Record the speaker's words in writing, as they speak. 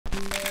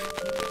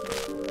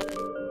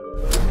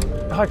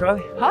Hi,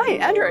 Kylie. Hi,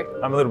 Andrew.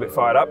 I'm a little bit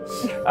fired up.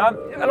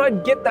 And I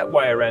get that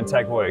way around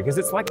TAG Heuer because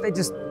it's like they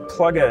just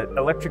plug an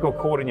electrical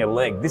cord in your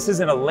leg. This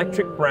is an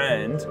electric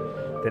brand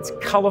that's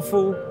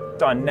colourful,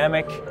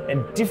 dynamic,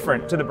 and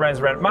different to the brands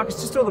around it. Marcus,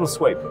 just do a little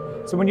sweep.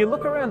 So when you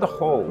look around the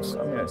halls,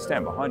 I'm going to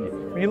stand behind you.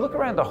 When you look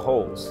around the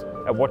halls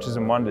at Watches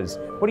and Wonders,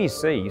 what do you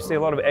see? You see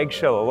a lot of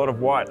eggshell, a lot of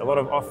white, a lot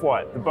of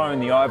off-white, the bone,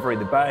 the ivory,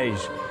 the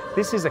beige.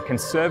 This is a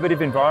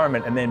conservative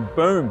environment, and then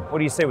boom, what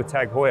do you see with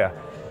TAG Heuer?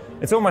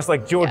 It's almost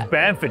like George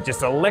Bamford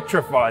just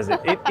electrifies it.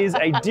 It is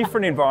a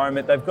different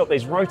environment. They've got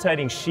these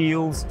rotating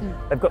shields.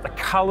 They've got the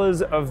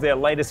colors of their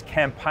latest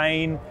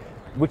campaign,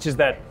 which is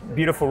that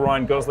beautiful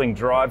Ryan Gosling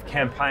Drive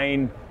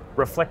campaign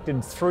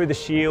reflected through the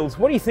shields.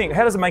 What do you think?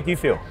 How does it make you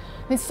feel?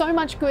 There's so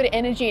much good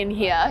energy in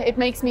here. It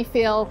makes me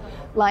feel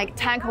like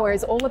TAG Heuer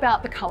is all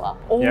about the color,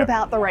 all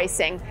about the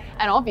racing,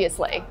 and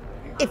obviously,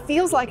 it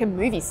feels like a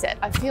movie set,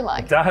 I feel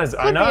like. It does,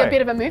 I know. Could be a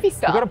bit of a movie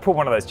star. We've got to put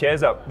one of those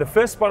chairs up. The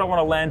first spot I want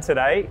to land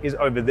today is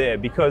over there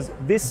because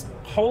this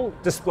whole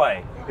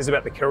display is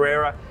about the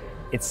Carrera.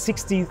 It's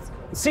 60th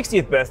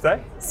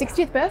birthday.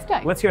 60th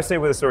birthday. Let's go see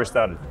where the story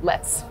started.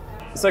 Let's.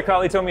 So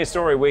Kylie, tell me a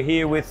story. We're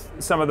here with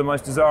some of the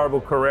most desirable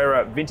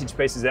Carrera vintage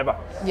pieces ever.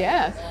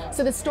 Yeah,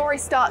 so the story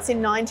starts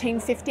in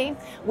 1950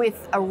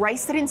 with a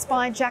race that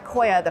inspired TAG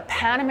Heuer, the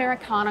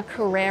Panamericana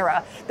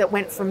Carrera that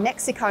went from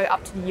Mexico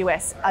up to the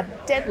US, a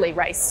deadly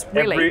race,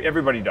 really.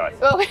 Everybody died.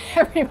 Well,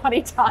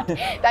 everybody died.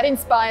 That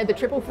inspired the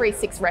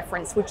 3336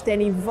 reference, which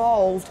then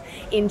evolved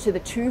into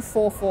the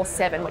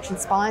 2447, which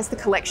inspires the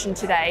collection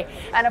today.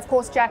 And of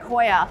course, TAG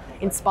Heuer,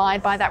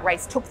 inspired by that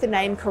race, took the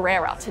name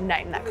Carrera to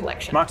name that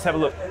collection. Marcus, have a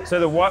look.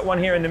 So the white one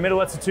here in the middle,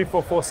 that's a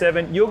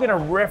 2447. You're going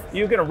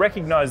to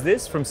recognize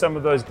this from some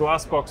of those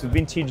Glassbox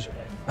vintage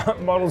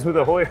models with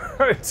a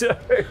Heuer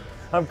too.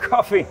 I'm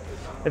coughing.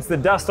 It's the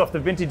dust off the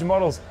vintage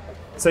models.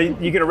 So you're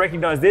going to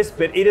recognize this,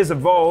 but it has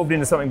evolved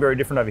into something very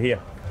different over here.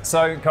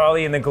 So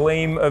Kylie, in the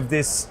gleam of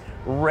this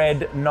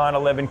red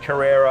 911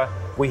 Carrera,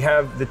 we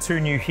have the two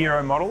new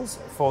hero models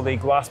for the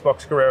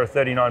Glassbox Carrera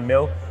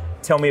 39mm.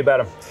 Tell me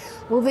about them.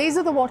 Well, these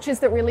are the watches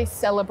that really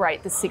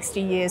celebrate the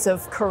 60 years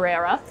of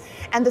Carrera.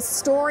 And the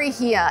story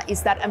here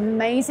is that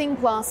amazing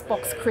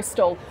Glassbox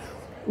crystal,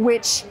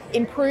 which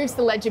improves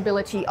the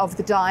legibility of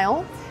the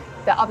dial.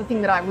 The other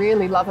thing that I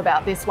really love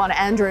about this one,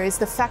 Andrew, is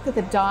the fact that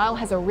the dial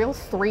has a real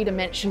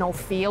three-dimensional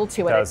feel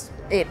to it.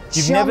 It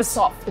jumps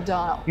off the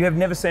dial. You have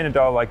never seen a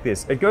dial like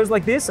this. It goes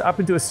like this up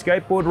into a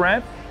skateboard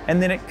ramp,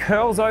 and then it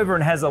curls over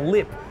and has a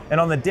lip. And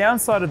on the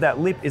downside of that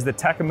lip is the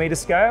tachometer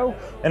scale.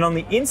 And on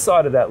the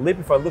inside of that lip,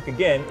 if I look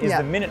again, is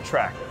the minute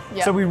track.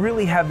 So we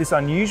really have this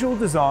unusual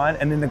design,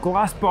 and then the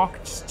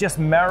Glassbox just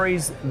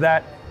marries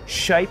that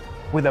shape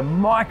with a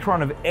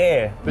micron of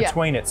air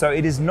between it. So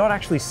it is not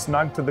actually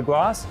snug to the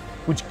glass,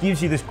 which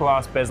gives you this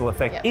glass bezel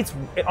effect.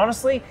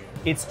 Honestly,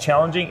 it's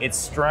challenging, it's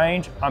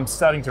strange. I'm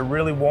starting to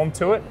really warm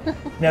to it.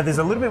 Now there's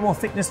a little bit more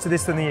thickness to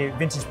this than the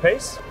vintage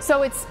piece.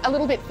 So it's a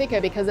little bit thicker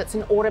because it's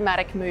an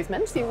automatic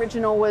movement. The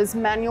original was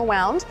manual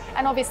wound,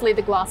 and obviously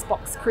the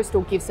Glassbox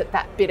crystal gives it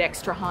that bit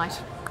extra height.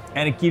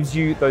 And it gives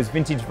you those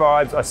vintage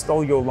vibes. I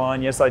stole your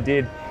line, yes I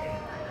did.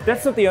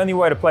 That's not the only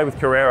way to play with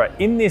Carrera.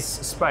 In this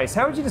space,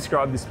 how would you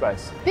describe this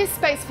space? This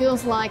space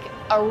feels like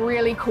a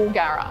really cool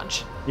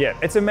garage. Yeah,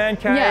 it's a man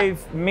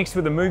cave mixed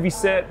with a movie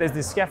set. There's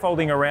this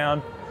scaffolding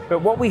around.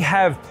 But what we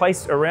have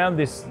placed around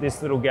this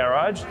little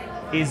garage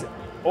is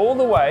all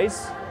the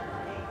ways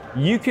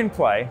you can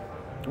play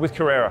with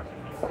Carrera,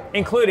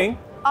 including...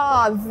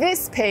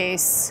 this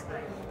piece,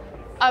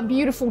 a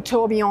beautiful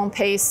tourbillon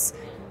piece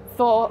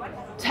for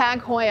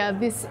TAG Heuer.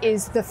 This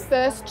is the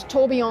first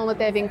tourbillon that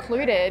they've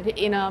included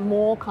in a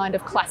more kind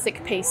of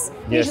classic piece.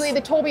 Usually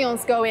the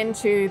tourbillons go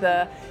into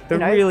the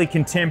really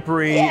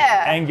contemporary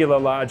angular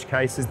large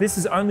cases. This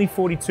is only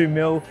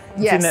 42mm.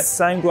 It's in that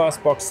same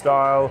Glassbox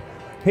style.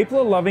 People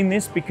are loving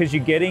this because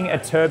you're getting a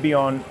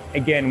tourbillon,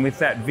 again, with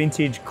that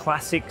vintage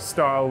classic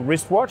style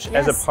wristwatch,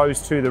 as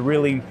opposed to the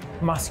really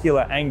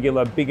muscular,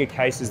 angular, bigger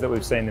cases that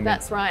we've seen them in.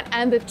 That's right.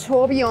 And the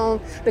tourbillon,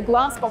 the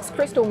Glassbox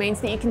crystal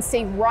means that you can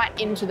see right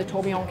into the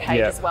tourbillon cage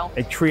as well.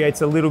 It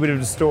creates a little bit of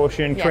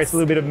distortion, creates a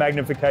little bit of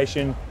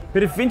magnification.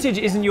 But if vintage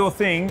isn't your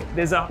thing,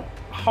 there's a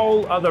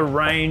whole other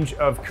range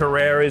of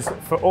Carreras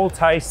for all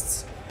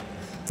tastes.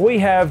 We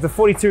have the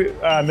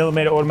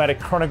 42mm automatic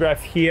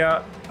chronograph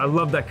here. I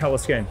love that color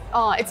scheme.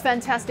 Oh, it's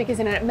fantastic,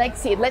 isn't it?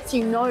 It lets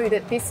you know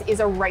that this is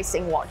a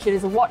racing watch. It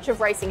is a watch of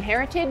racing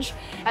heritage,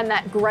 and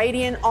that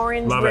gradient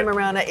orange rim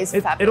around it is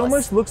fabulous. It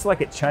almost looks like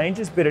it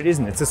changes, but it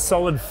isn't. It's a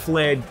solid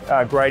flared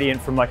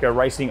gradient from like a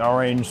racing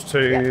orange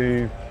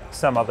to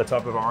some other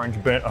type of orange,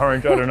 burnt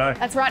orange, I don't know.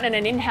 That's right, and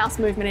an in-house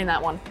movement in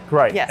that one.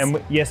 Great,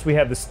 and yes, we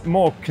have this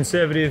more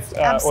conservative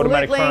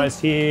automatic chronos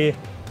here.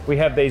 We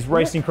have these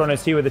racing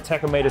chronos here with the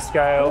tachometer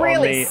scale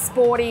really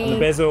sporty. On the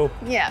bezel.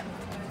 Yeah.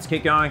 Let's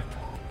keep going.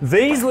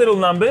 These little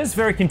numbers,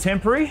 very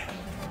contemporary.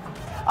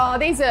 Oh,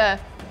 these are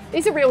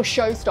real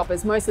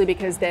showstoppers, mostly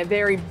because they're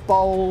very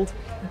bold,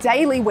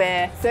 daily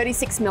wear,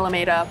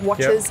 36mm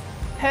watches,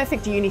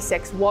 perfect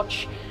unisex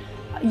watch,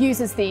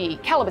 uses the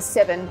caliber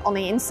 7 on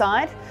the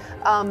inside.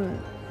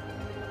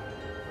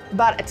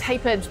 but a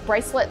tapered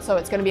bracelet, so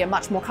it's going to be a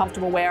much more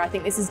comfortable wear. I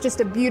think this is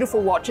just a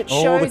beautiful watch. It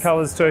shows, all the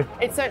colours too.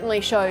 It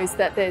certainly shows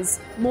that there's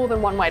more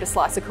than one way to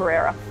slice a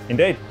Carrera.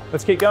 Indeed.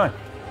 Let's keep going.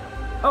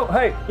 Oh,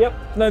 hey, yep.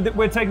 No,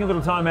 we're taking a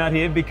little time out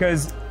here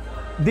because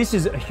this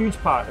is a huge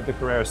part of the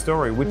Carrera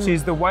story, which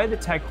is the way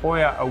that TAG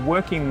Heuer are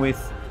working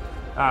with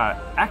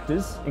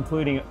actors,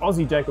 including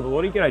Aussie Jacob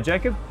Elordi, g'day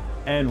Jacob,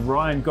 and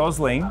Ryan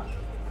Gosling,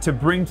 to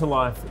bring to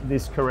life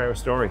this Carrera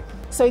story.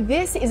 So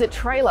this is a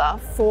trailer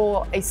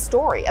for a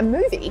story, a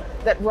movie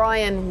that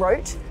Ryan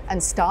wrote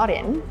and starred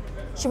in.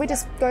 Should we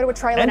just go to a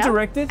trailer And now?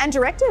 directed. And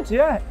directed.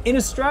 Yeah, in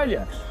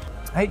Australia.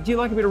 Hey, do you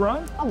like a bit of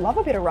Ryan? I love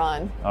a bit of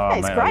Ryan. Oh yeah,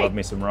 he's man, great. I love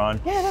me some Ryan.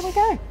 Yeah, there we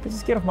go.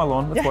 Just get off my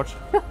lawn, let's watch.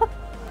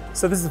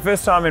 So this is the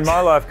first time in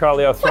my life,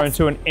 Kylie, I've thrown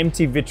to an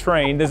empty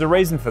vitrine. There's a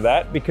reason for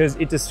that, because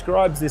it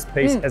describes this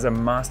piece as a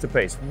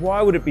masterpiece.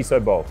 Why would it be so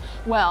bold?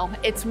 Well,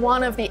 it's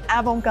one of the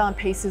avant-garde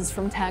pieces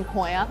from TAG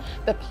Heuer,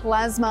 the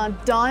Plasma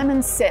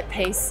Diamant set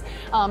piece.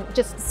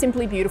 Just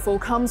simply beautiful,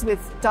 comes with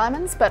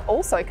diamonds, but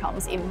also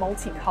comes in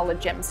multicolored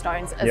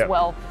gemstones as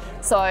well.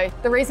 So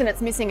the reason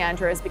it's missing,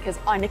 Andrew, is because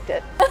I nicked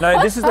it.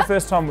 No, this is the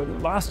first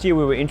time. Last year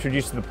we were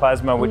introduced to the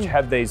Plasma, which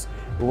had these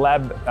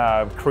lab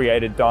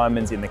created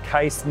diamonds in the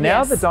case.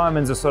 Now the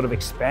diamonds are sort of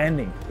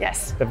expanding.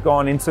 Yes. They've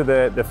gone into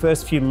the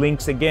first few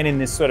links again in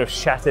this sort of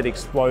shattered,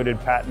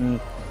 exploded pattern.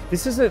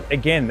 This is,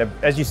 again,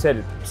 as you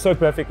said so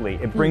perfectly,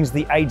 it brings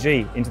the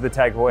AG into the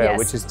TAG Heuer,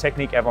 which is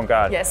technique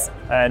avant-garde. Yes.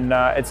 And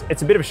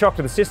it's a bit of a shock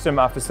to the system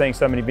after seeing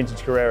so many vintage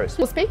Carreras.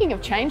 Well, speaking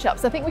of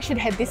change-ups, I think we should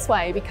head this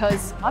way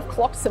because I've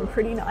clocked some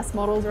pretty nice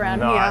models around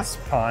here. Nice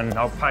pun,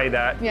 I'll pay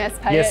that. Yes,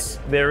 pay it. Yes,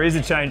 there is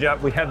a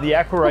change-up. We have the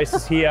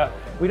Aquaracers here.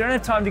 We don't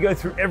have time to go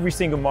through every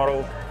single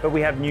model, but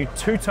we have new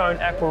two-tone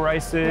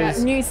Aquaracers.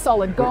 Yeah, new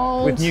solid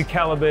gold. With new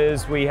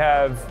calibers. We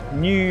have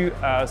new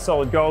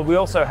solid gold. We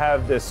also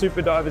have the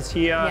super divers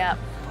here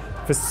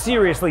for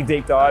seriously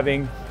deep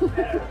diving.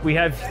 We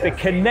have the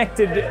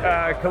connected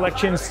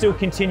collection still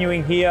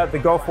continuing here. The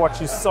golf watch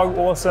is so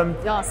awesome.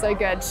 Oh, so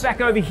good.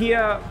 Back over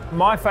here,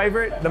 my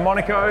favorite, the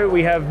Monaco.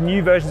 We have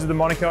new versions of the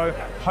Monaco.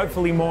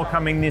 Hopefully more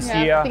coming this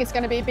year. I think it's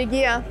going to be a big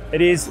year.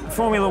 It is.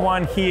 Formula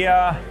One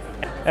here.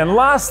 And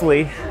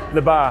lastly,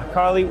 the bar.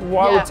 Kylie,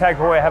 why would TAG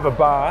Heuer have a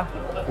bar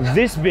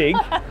this big,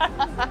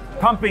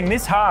 pumping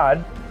this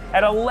hard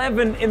at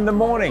 11 in the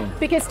morning?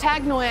 Because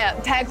TAG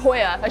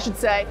Heuer, I should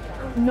say,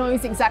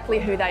 knows exactly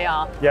who they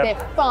are. They're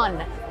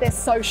fun, they're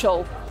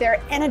social,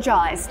 they're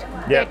energized,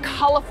 they're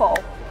colourful,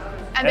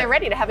 and they're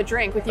ready to have a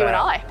drink with you and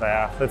I. They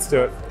are. Let's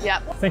do it.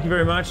 Yep. Thank you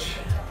very much.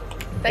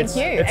 Thank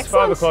you. It's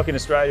Excellent. 5 o'clock in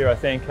Australia, I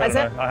think. I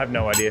don't know. I have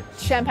no idea.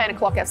 Champagne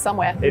o'clock F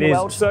somewhere in It the is.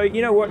 world. So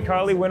you know what,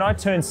 Kylie? When I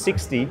turn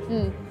 60,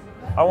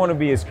 I want to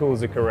be as cool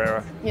as a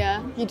Carrera.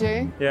 Yeah, you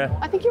do? Yeah.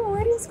 I think you're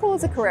already as cool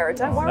as a Carrera,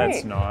 don't worry.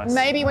 That's nice.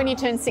 Maybe when you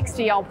turn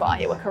 60, I'll buy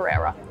you a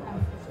Carrera.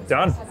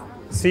 Done.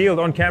 Sealed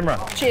on camera.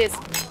 Cheers.